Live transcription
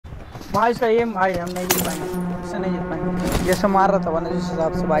भाई इसका एम भाई हम नहीं जीत पाएंगे, इससे नहीं जीत पाएंगे। जैसे मार रहा था वरना जिस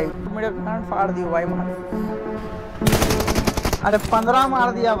हिसाब से भाई मेरे कान फाड़ दियो भाई मार। अरे 15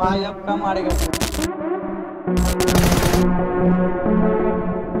 मार दिया भाई, अब कम मारेगा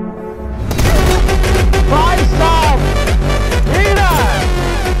भाई साहब।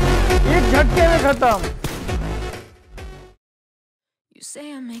 एक झटके में खत्म। You say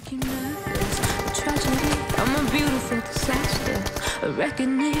I make you nervous, a tragedy, I'm a beautiful disaster, a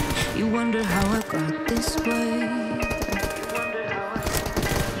reckoning, you wonder how I got this way.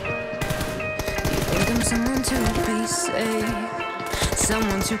 You think I'm someone to be saved,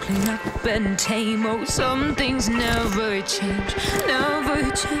 someone to clean up and tame. Oh, some things never change, never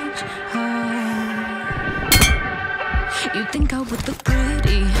change. You think I would look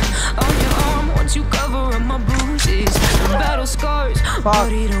pretty on your arm once you cover up my bruises and battle scars,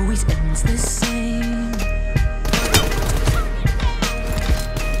 but it always ends the same.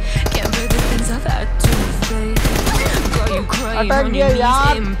 Can't bear the things I've had to face. Got you crying on your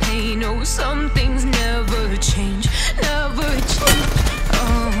knees in pain. Oh, some things never change, never change.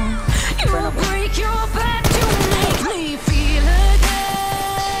 Oh, you break your back to make me feel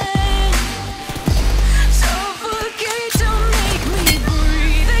again. Suffocate to make me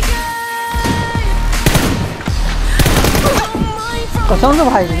breathe again. कसम से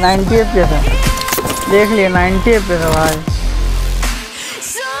भाई 90 FPS है, देख लिए 90 FPS है भाई।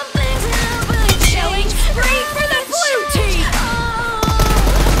 Some things never change. Free for the blue team.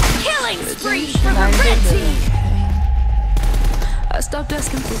 Killing spree for the red team. I stopped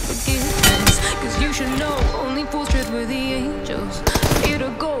asking for forgiveness, cause you should know only fools tread where the angels. Here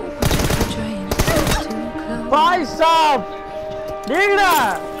to go, but you're trying too close. भाई साहब देख रहा,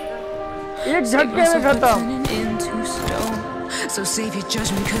 एक झटके में खत्म। Into stone. So save your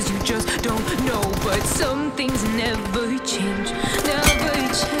judgment cause you just don't know. But some things never change, never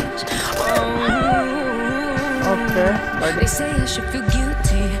change. Oh, okay, they say I should feel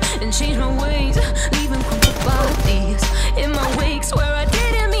guilty and change my ways, leaving crumpled bodies in my wake. Swear I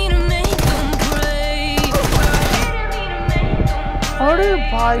didn't mean to make them pray. अरे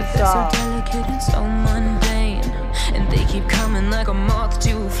भाई So साहब delicate and so mundane, and they keep coming like a moth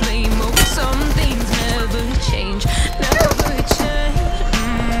to a flame. Oh, some things never change, never change.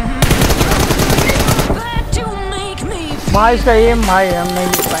 Back to make me भाई इसका M भाई हम नहीं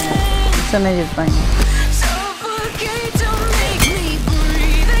जीत पाएंगे, इससे नहीं जीत पाएंगे। suffocate to make me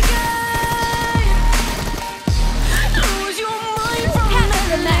breathe again. Lose your mind from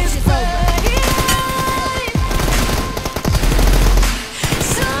The match is over.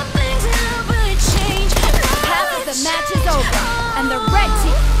 Some things never change. Half of the match is over, and the red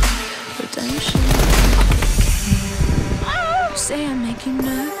team. Redemption. You say I make you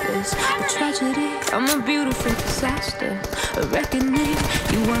nervous, a tragedy, I'm a beautiful disaster, a reckoning,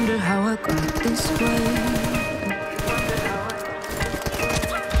 you wonder how I got this way.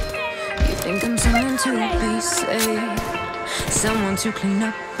 You think I'm someone to be saved, someone to clean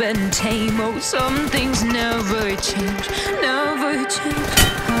up and tame. Oh, some things never change, never change.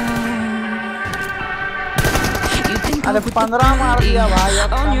 You think I अरे would 15 मार दिया भाई,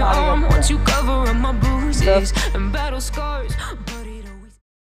 अब on come your मारेगा arm पूरा। once you cover up my bruises and battle scars.